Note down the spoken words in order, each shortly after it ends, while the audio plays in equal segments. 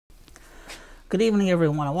Good evening,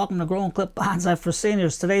 everyone, and welcome to Growing Clip Bonsai for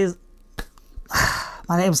Seniors.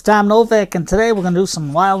 My name is Tom Novak, and today we're going to do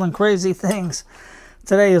some wild and crazy things.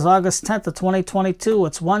 Today is August 10th of 2022.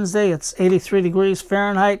 It's Wednesday. It's 83 degrees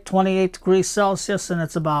Fahrenheit, 28 degrees Celsius, and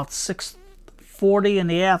it's about 6:40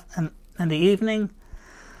 in the evening,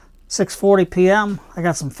 6:40 p.m. I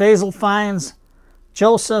got some Fasel finds.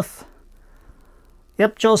 Josef.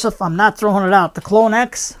 Yep, Josef, I'm not throwing it out. The Clone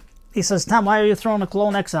X. He says, Tom, why are you throwing the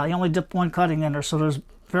Clone X out? You only dipped one cutting in there, so there's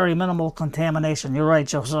very minimal contamination. You're right,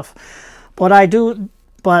 Joseph. But I do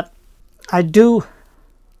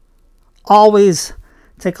always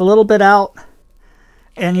take a little bit out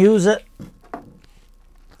and use it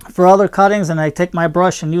for other cuttings, and I take my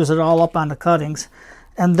brush and use it all up on the cuttings.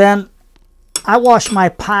 And then I wash my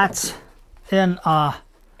pots in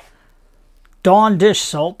Dawn dish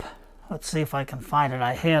soap. Let's see if I can find it.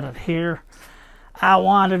 I had it here. I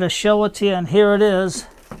wanted to show it to you, and here it is.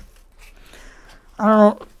 I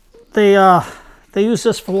don't know. They use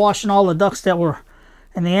this for washing all the ducks that were,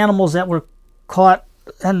 and the animals that were caught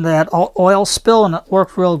in that oil spill, and it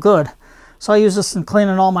worked real good. So I use this in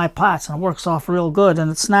cleaning all my pots, and it works off real good.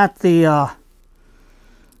 And it's not the,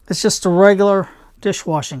 it's just a regular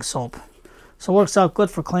dishwashing soap. So it works out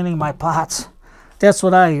good for cleaning my pots. That's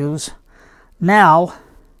what I use. Now,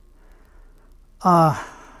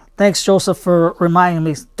 thanks, Joseph, for reminding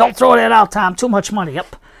me. Don't throw that out, Tom. Too much money.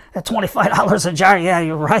 Yep, at $25 a jar. Yeah,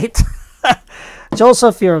 you're right.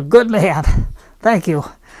 Joseph, you're a good man. Thank you.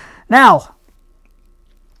 Now,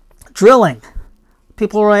 drilling.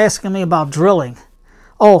 People were asking me about drilling.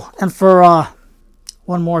 Oh, and for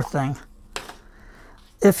one more thing.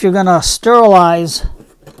 If you're going to sterilize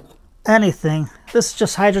anything, this is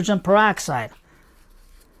just hydrogen peroxide.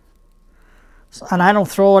 And I don't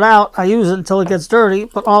throw it out. I use it until it gets dirty.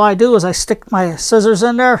 But all I do is I stick my scissors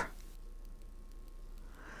in there.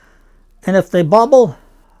 And if they bubble,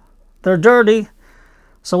 they're dirty.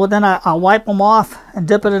 So then I'll wipe them off and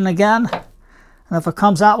dip it in again. And if it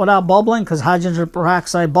comes out without bubbling, because hydrogen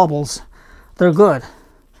peroxide bubbles, they're good.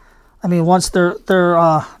 I mean, once they're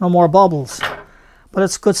no more bubbles. But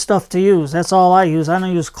it's good stuff to use. That's all I use. I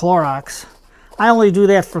don't use Clorox. I only do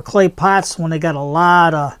that for clay pots when they got a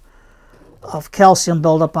lot of calcium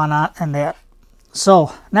buildup on that.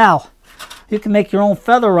 So now you can make your own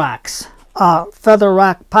feather rocks, feather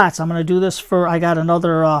rock pots. I'm going to do this for, I got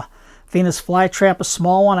another Venus flytrap, a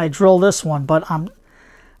small one. I drill this one, but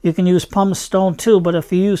you can use pumice stone too. But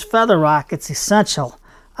if you use feather rock, it's essential.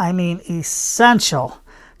 I mean essential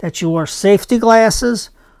that you wear safety glasses,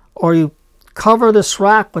 or you cover this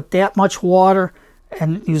rock with that much water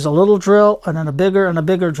and use a little drill and then a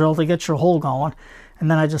bigger drill to get your hole going. And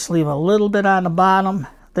then I just leave a little bit on the bottom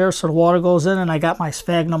there so the water goes in, and I got my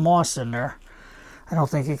sphagnum moss in there. I don't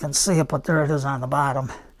think you can see it, but there it is on the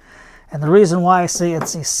bottom. And the reason why I say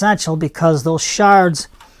it's essential, because those shards,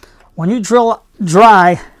 when you drill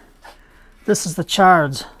dry, this is the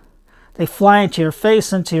shards. They fly into your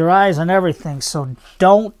face, into your eyes, and everything. So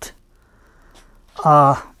don't,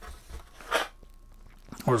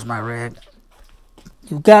 where's my rag?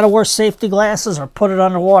 You've got to wear safety glasses or put it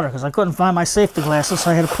underwater, because I couldn't find my safety glasses,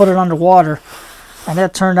 so I had to put it underwater, and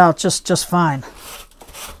that turned out just fine.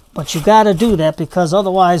 But you got to do that, because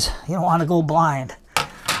otherwise you don't want to go blind.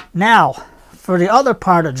 Now, for the other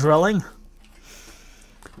part of drilling,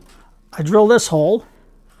 I drill this hole,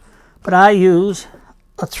 but I use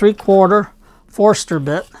a 3/4 Forster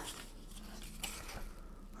bit.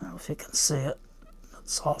 I don't know if you can see it.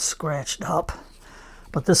 It's all scratched up.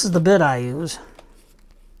 But this is the bit I use.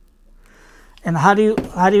 And how do you,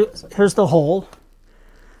 here's the hole.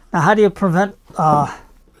 Now, how do you prevent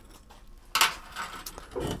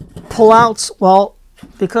pullouts? Well,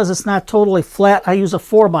 because it's not totally flat, I use a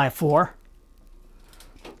 4x4.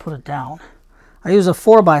 Put it down. I use a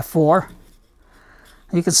 4x4.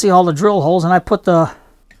 You can see all the drill holes, and I put the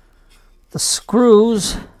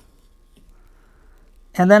screws.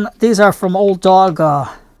 And then these are from old dog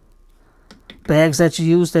bags that you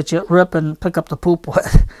use, that you rip and pick up the poop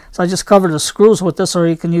with. So I just cover the screws with this, or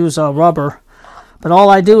you can use rubber. But all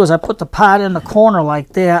I do is I put the pot in the corner like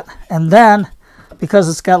that, and then, because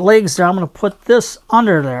it's got legs there, I'm going to put this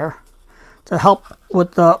under there to help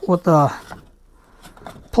with the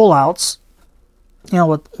pullouts, you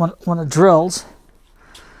know, when it drills.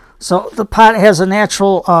 So the pot has a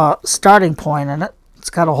natural starting point in it.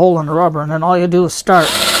 It's got a hole in the rubber, and then all you do is start.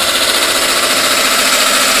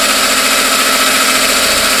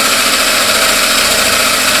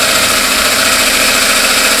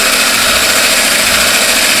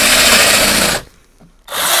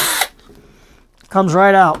 Comes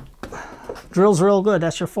right out. Drills real good.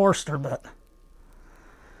 That's your Forster bit.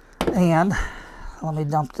 And Let me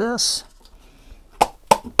dump this.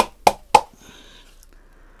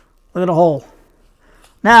 Look at the hole.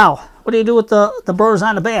 Now, what do you do with the burrs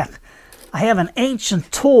on the back? I have an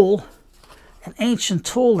ancient tool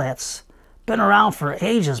that's been around for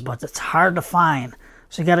ages, but it's hard to find.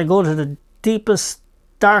 So you got to go to the deepest,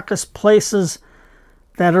 darkest places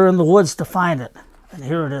that are in the woods to find it. And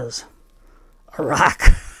here it is, a rock.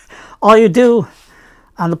 All you do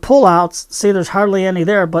on the pullouts, see there's hardly any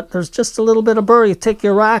there, but there's just a little bit of burr. You take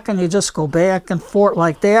your rock and you just go back and forth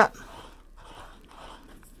like that.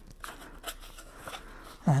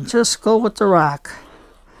 And just go with the rock.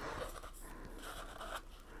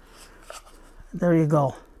 There you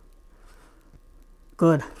go.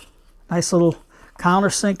 Good. Nice little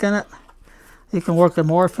countersink in it. You can work it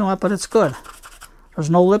more if you want, but it's good. There's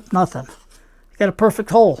no lip, nothing. You got a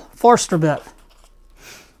perfect hole. Forster bit.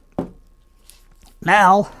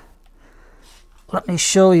 Now, let me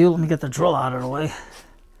show you. Let me get the drill out of the way,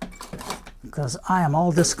 because I am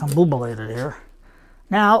all discombobulated here.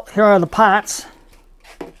 Now, here are the pots.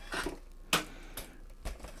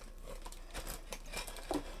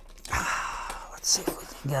 Let's see if we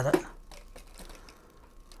can get it.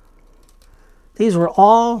 These were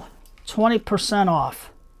all 20%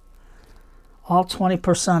 off. All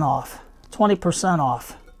 20% off. 20%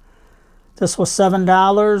 off. This was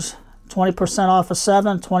 $7. 20% off of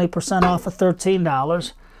 $7, 20% off of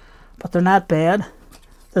 $13. But they're not bad.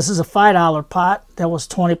 This is a $5 pot that was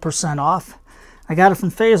 20% off. I got it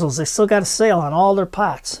from Fasel's. They still got a sale on all their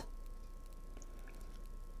pots.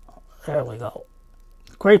 There we go.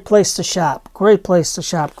 Great place to shop. Great place to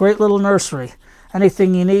shop. Great little nursery.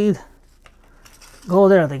 Anything you need, go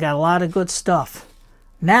there. They got a lot of good stuff.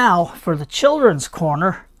 Now, for the children's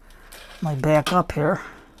corner, let me back up here.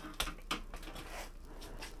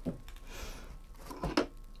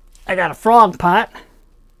 I got a frog pot,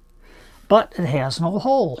 but it has no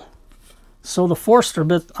hole. So the Forster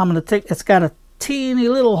bit, I'm going to take, it's got a teeny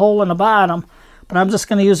little hole in the bottom, but I'm just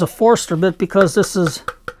going to use a Forster bit because this is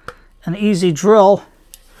an easy drill.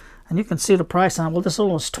 And you can see the price on it. Well, this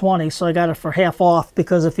one was 20, so I got it for half off,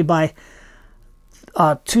 because if you buy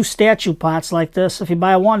two statue pots like this, if you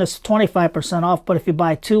buy one, it's 25% off, but if you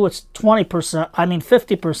buy two, it's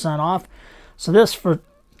 50% off. So this for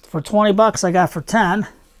 20 bucks I got for 10.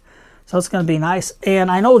 So it's going to be nice.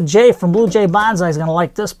 And I know Jay from Blue Jay Bonsai is going to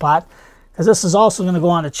like this pot, because this is also going to go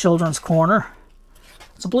on the children's corner.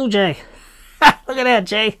 It's a Blue Jay. Look at that,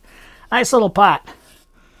 Jay. Nice little pot.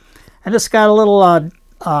 And this got a little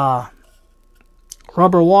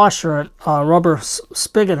rubber washer, rubber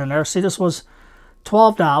spigot in there. See, this was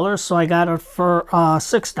 $12, so I got it for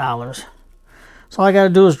 $6. So all I got to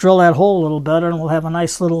do is drill that hole a little better, and we'll have a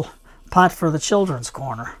nice little pot for the children's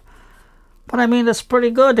corner. But I mean, it's pretty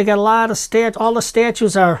good. They got a lot of statues. All the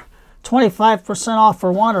statues are 25% off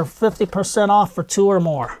for one, or 50% off for two or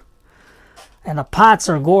more. And the pots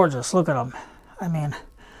are gorgeous. Look at them. I mean,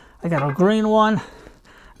 I got a green one. I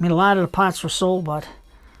mean, a lot of the pots were sold, but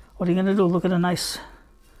what are you going to do? Look at the nice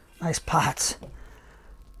pots.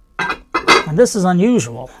 And this is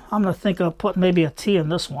unusual. I'm going to think of putting maybe a tea in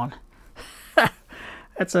this one.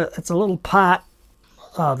 It's a little pot.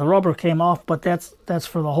 The rubber came off, but that's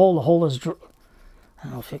for the hole. The hole is, I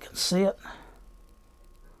don't know if you can see it.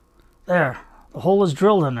 There. The hole is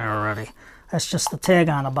drilled in there already. That's just the tag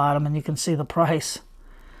on the bottom, and you can see the price.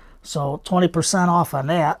 So 20% off on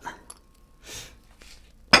that.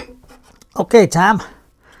 Okay, Tom.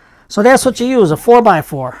 So that's what you use, a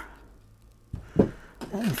 4x4.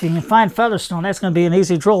 If you can find Featherstone, that's going to be an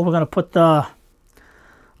easy drill. We're going to put the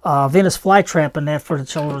Venus flytrap in that for the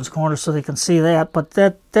children's corner so they can see that. But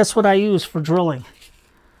that's what I use for drilling.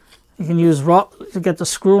 You can use you get the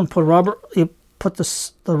screw and put rubber. You put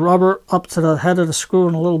the rubber up to the head of the screw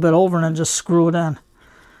and a little bit over, and then just screw it in.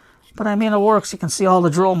 But I mean, it works. You can see all the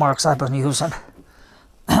drill marks I've been using.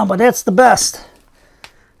 But that's the best.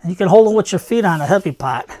 And you can hold it with your feet on a heavy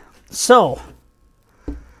pot. So,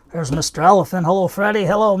 there's Mr. Elephant. Hello, Freddy.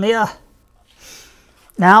 Hello, Mia.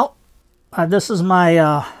 Now, this is my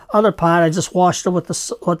other pot. I just washed it with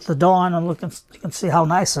the Dawn, and look, you can see how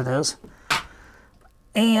nice it is.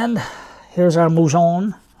 And here's our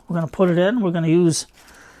Moujon. We're going to put it in. We're going to use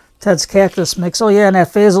Ted's cactus mix. Oh yeah, and at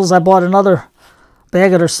Fasel's I bought another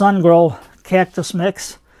bag of their Sungrow cactus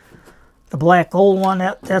mix. The black gold one.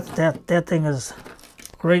 That thing is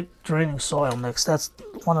great draining soil mix. That's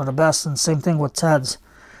one of the best, and same thing with Ted's.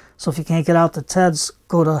 So if you can't get out to Ted's,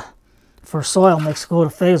 for soil mix, go to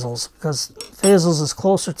Fasel's, because Fasel's is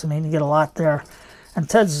closer to me and you get a lot there. And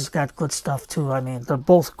Ted's has got good stuff too. I mean, they're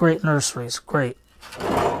both great nurseries. Great.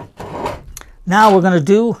 Now we're going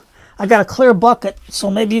to I got a clear bucket,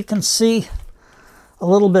 so maybe you can see a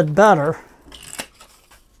little bit better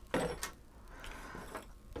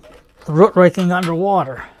the root raking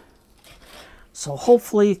underwater. So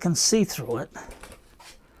hopefully you can see through it.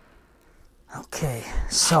 Okay,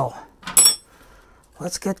 so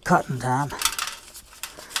let's get cutting, Tom.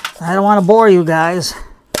 I don't want to bore you guys.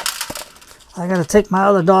 I got to take my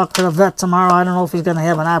other dog to the vet tomorrow. I don't know if he's going to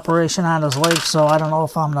have an operation on his leg, so I don't know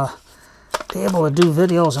if I'm going to be able to do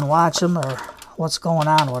videos and watch him or what's going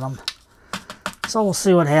on with him. So we'll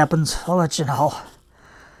see what happens. I'll let you know.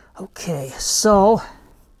 Okay, so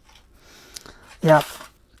yeah,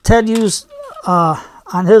 Ted used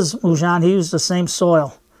on his Mujan, he used the same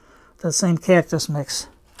soil, the same cactus mix.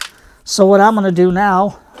 So what I'm going to do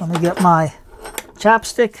now, let me get my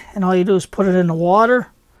chopstick, and all you do is put it in the water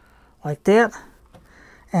like that.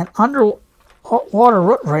 And underwater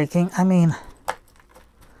root raking, I mean,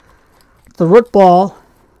 the root ball,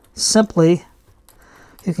 simply,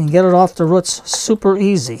 you can get it off the roots super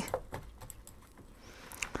easy.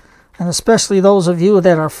 And especially those of you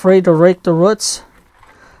that are afraid to rake the roots.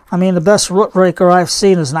 I mean, the best root raker I've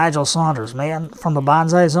seen is Nigel Saunders, man, from the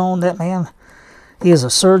Bonsai Zone. That man, he is a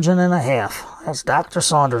surgeon and a half. That's Dr.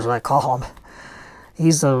 Saunders, I call him.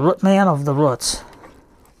 He's the root man of the roots.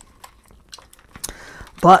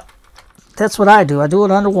 But that's what I do. I do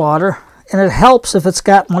it underwater. And it helps if it's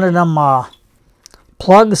got one of them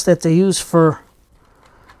plugs that they use for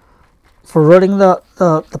rooting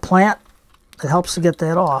the plant. It helps to get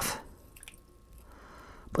that off.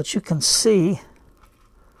 But you can see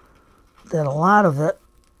that a lot of it,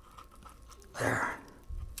 there,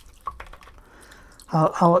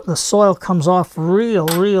 how the soil comes off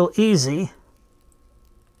real easy.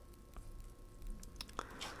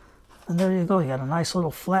 And there you go. You got a nice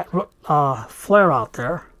little flat flare out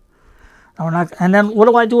there. And then what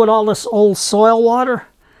do I do with all this old soil water?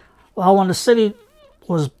 Well, when the city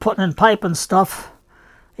was putting in pipe and stuff,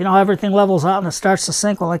 you know, everything levels out and it starts to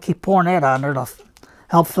sink. Well, I keep pouring that on there to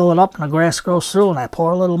help fill it up, and the grass grows through, and I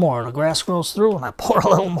pour a little more. The grass grows through, and I pour a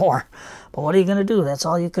little more. But what are you going to do? That's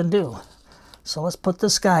all you can do. So let's put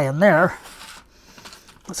this guy in there.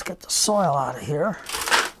 Let's get the soil out of here.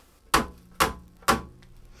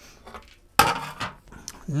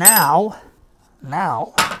 Now,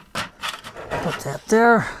 put that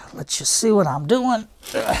there. Let you see what I'm doing.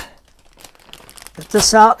 Get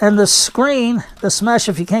this out. And the screen, this mesh,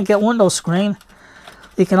 if you can't get window screen,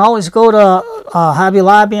 you can always go to Hobby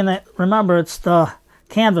Lobby, and remember, it's the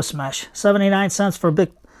canvas mesh. 79 cents for a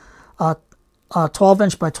big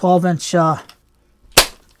 12-inch by 12-inch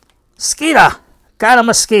mosquito. Got a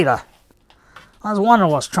mosquito. I was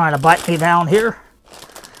wondering what's trying to bite me down here.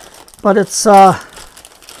 But it's,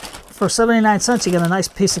 for 79 cents, you get a nice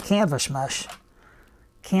piece of canvas mesh.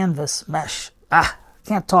 Canvas mesh.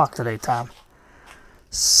 Can't talk today, Tom.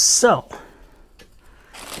 So,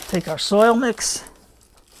 take our soil mix.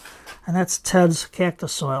 And that's Ted's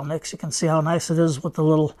cactus soil mix. You can see how nice it is with the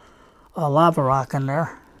little lava rock in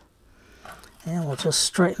there. And we'll just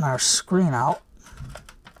straighten our screen out.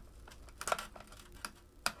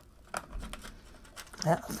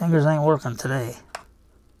 Yeah, fingers ain't working today.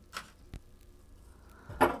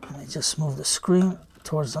 Let me just move the screen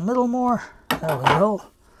towards the middle more. There we go.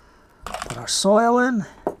 Put our soil in.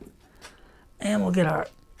 And we'll get our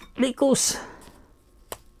licus.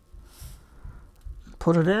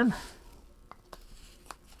 Put it in.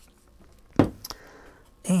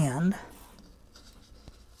 And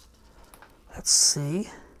let's see.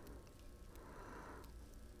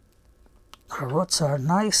 Our roots are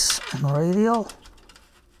nice and radial.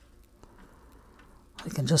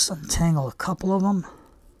 We can just untangle a couple of them,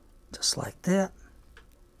 just like that.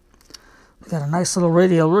 We got a nice little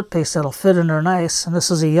radial root paste that'll fit in there nice. And this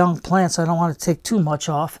is a young plant, so I don't want to take too much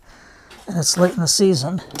off. And it's late in the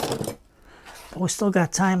season. But we still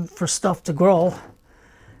got time for stuff to grow.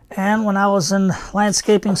 And when I was in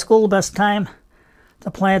landscaping school, the best time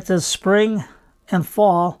to plant is spring and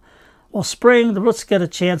fall. Well, spring, the roots get a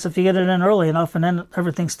chance if you get it in early enough, and then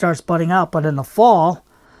everything starts budding out. But in the fall,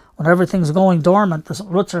 when everything's going dormant, the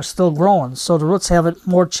roots are still growing. So the roots have a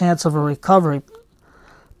more chance of a recovery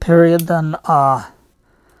period than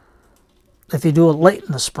if you do it late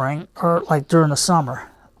in the spring or like during the summer.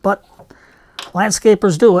 But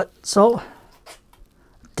landscapers do it. So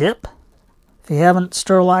dip. If you haven't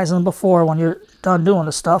sterilized them before when you're done doing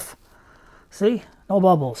the stuff, see, no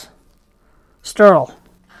bubbles. Sterile.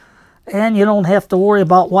 And you don't have to worry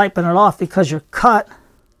about wiping it off because your cut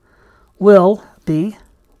will be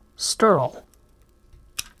sterile.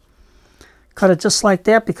 Cut it just like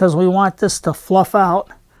that because we want this to fluff out.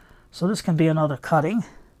 So this can be another cutting.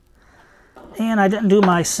 And I didn't do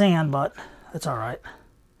my sand, but it's all right.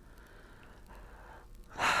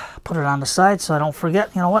 Put it on the side so I don't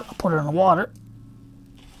forget. You know what? I'll put it in the water.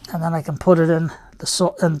 And then I can put it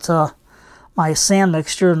into my sand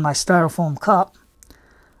mixture in my styrofoam cup.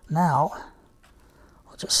 Now,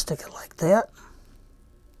 we'll just stick it like that.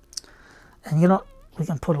 And you know, we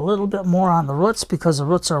can put a little bit more on the roots because the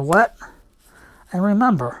roots are wet. And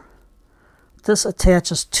remember, this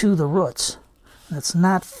attaches to the roots. And it's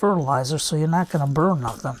not fertilizer, so you're not going to burn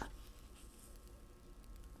nothing.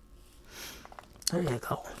 There you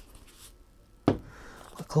go.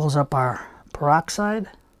 We'll close up our peroxide.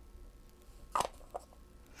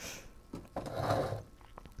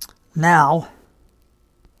 Now,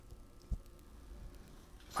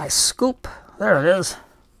 my scoop, there it is.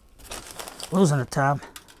 Losing it, Tom.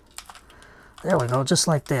 There we go, just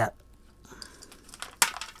like that.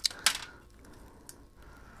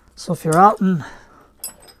 So if you're out in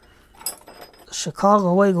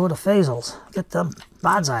Chicago way, go to Fasel's. Get them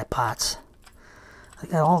bonsai pots. They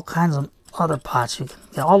got all kinds of other pots. You can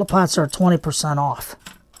get, all the pots are 20% off.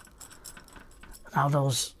 Now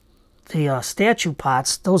the statue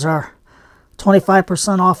pots, those are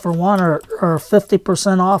 25% off for one or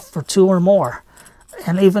 50% off for two or more.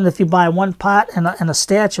 And even if you buy one pot and a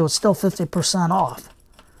statue, it's still 50% off.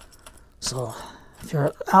 So if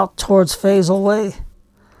you're out towards Fasel way,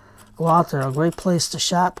 go out there. A great place to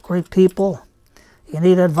shop, great people. You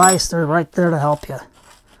need advice, they're right there to help you.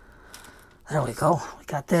 There we go. We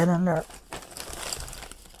got that in there.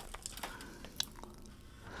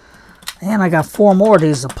 And I got 4 more of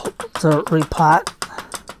these to repot.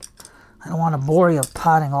 I don't want to bore you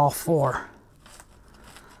potting all 4.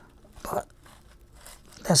 But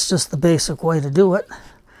that's just the basic way to do it.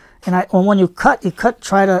 And when you cut,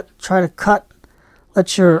 try to cut,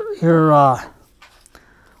 let your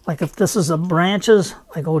like if this is the branches,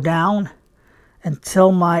 I go down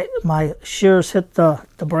until my shears hit the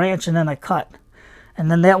branch, and then I cut. And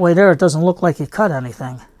then that way there, it doesn't look like you cut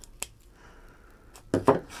anything.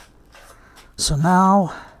 So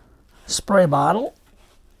now, spray bottle.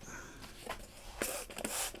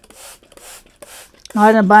 Now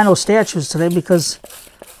I didn't buy no statues today because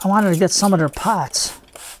I wanted to get some of their pots.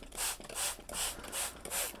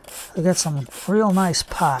 They got some real nice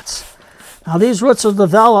pots. Now these roots will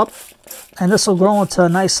develop, and this will grow into a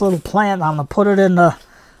nice little plant. I'm going to put it in the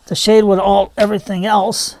shade with everything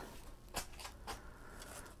else.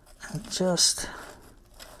 And just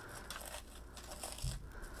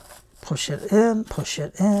push it in, push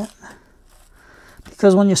it in.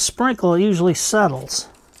 Because when you sprinkle, it usually settles.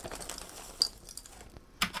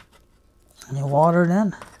 And you water it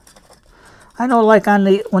in. I know, like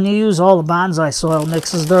when you use all the bonsai soil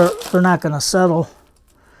mixes, they're not going to settle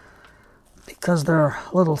because they're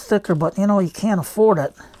a little thicker. But you know, you can't afford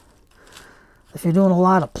it. If you're doing a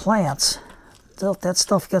lot of plants, that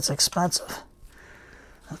stuff gets expensive.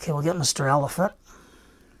 Okay, we'll get Mr. Elephant.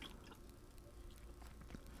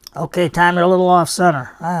 Okay, Tom, you're a little off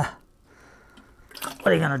center. What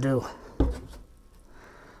are you going to do?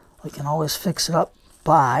 We can always fix it up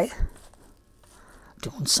by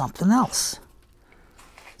doing something else.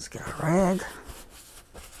 Let's get a rag.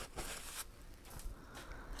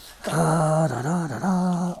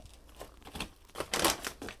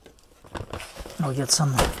 We'll get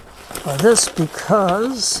some of this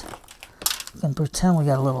because we can pretend we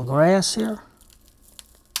got a little grass here.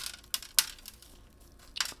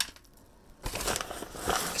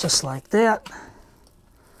 Just like that.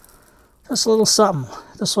 Just a little something.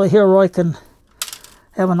 This way here Roy can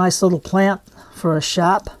have a nice little plant for a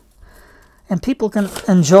shop. And people can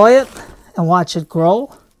enjoy it and watch it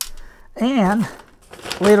grow. And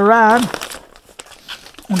later on,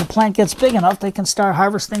 when the plant gets big enough, they can start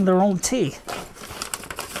harvesting their own tea.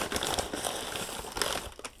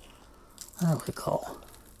 There we go.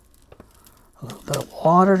 A little bit of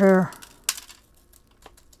water there.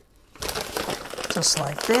 Just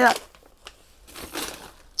like that.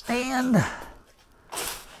 And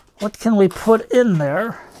what can we put in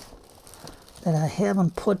there that I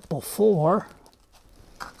haven't put before?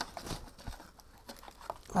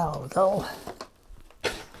 There we go.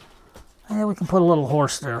 And we can put a little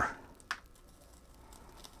horse there.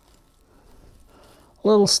 A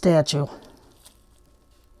little statue.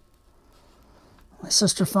 My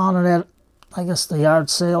sister found it at, I guess, the yard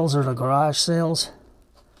sales or the garage sales.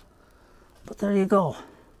 But there you go.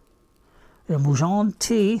 Your Moujon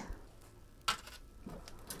tea.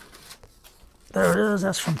 There it is.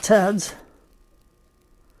 That's from Ted's.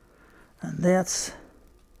 And that's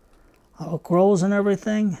how it grows and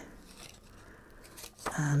everything.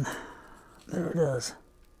 And there it is.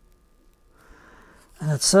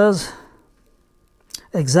 And it says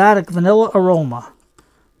exotic vanilla aroma.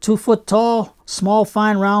 2 foot tall, small,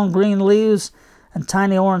 fine, round green leaves, and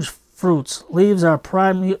tiny orange fruits. Leaves are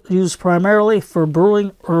used primarily for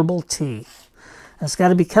brewing herbal tea. And it's got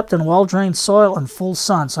to be kept in well-drained soil and full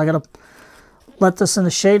sun. So I got to let this in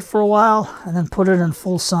the shade for a while and then put it in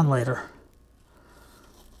full sun later.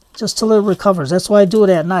 Just till it recovers. That's why I do it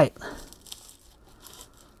at night.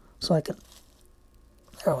 So I can...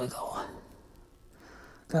 There we go.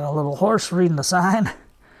 Got a little horse reading the sign.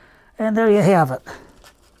 And there you have it.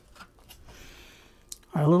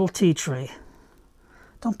 Our little tea tree.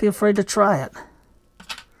 Don't be afraid to try it.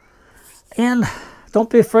 And don't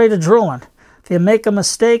be afraid of drilling. If you make a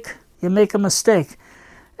mistake, you make a mistake.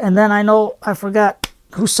 And then I know, I forgot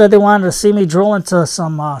who said they wanted to see me drill into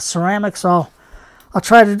some ceramics. So I'll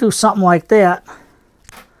try to do something like that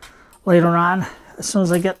later on, as soon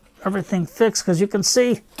as I get everything fixed. Because you can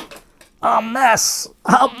see, a mess.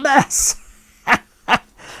 A mess.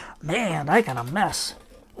 Man, I got a mess.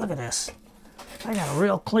 Look at this. I got a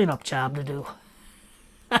real cleanup job to do.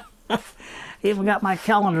 Even got my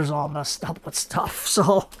calendars all messed up with stuff.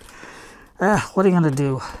 So, what are you going to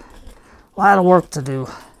do? A lot of work to do.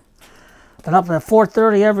 Been up at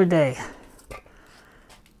 4:30 every day.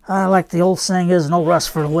 Like the old saying is, no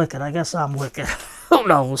rest for the wicked. I guess I'm wicked. Who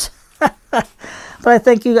knows? But I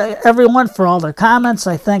thank you everyone for all their comments.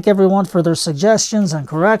 I thank everyone for their suggestions and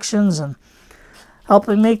corrections and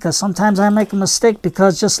helping me, because sometimes I make a mistake,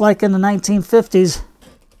 because just like in the 1950s,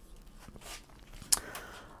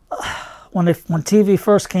 when TV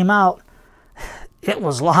first came out, it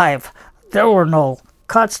was live. There were no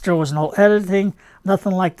cuts, there was no editing,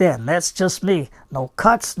 nothing like that. And that's just me. No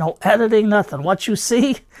cuts, no editing, nothing. What you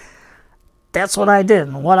see, that's what I did.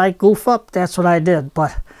 And what I goof up, that's what I did.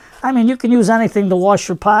 But, I mean, you can use anything to wash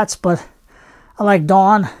your pots, but I like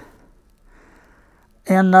Dawn.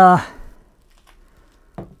 And, I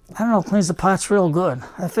don't know, cleans the pots real good.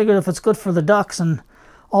 I figured if it's good for the ducks and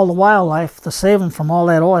all the wildlife to save them from all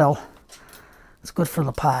that oil, it's good for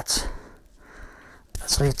the pots.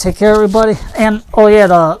 So you take care, everybody. And, oh yeah,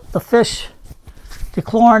 the fish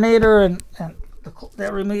dechlorinator, and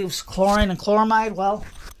that removes chlorine and chloramide. Well,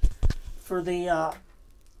 for the what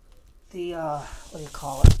do you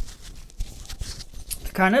call it?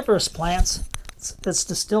 The carnivorous plants, it's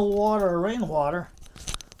distilled water or rainwater.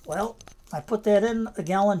 Well, I put that in a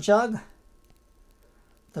gallon jug,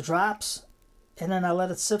 the drops, and then I let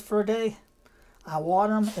it sit for a day. I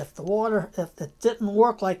water them. If it didn't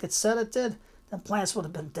work like it said it did, then plants would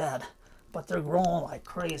have been dead. But they're growing like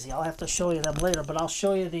crazy. I'll have to show you them later, but I'll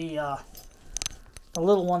show you the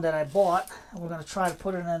little one that I bought, and we're going to try to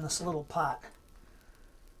put it in this little pot.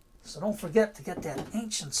 So don't forget to get that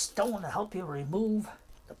ancient stone to help you remove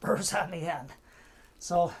the burrs on the end.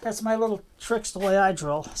 So that's my little tricks, the way I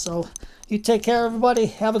drill. So you take care, everybody.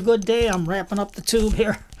 Have a good day. I'm wrapping up the tube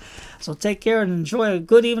here. So take care and enjoy a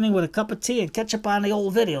good evening with a cup of tea and catch up on the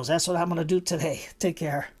old videos. That's what I'm going to do today. Take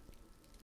care.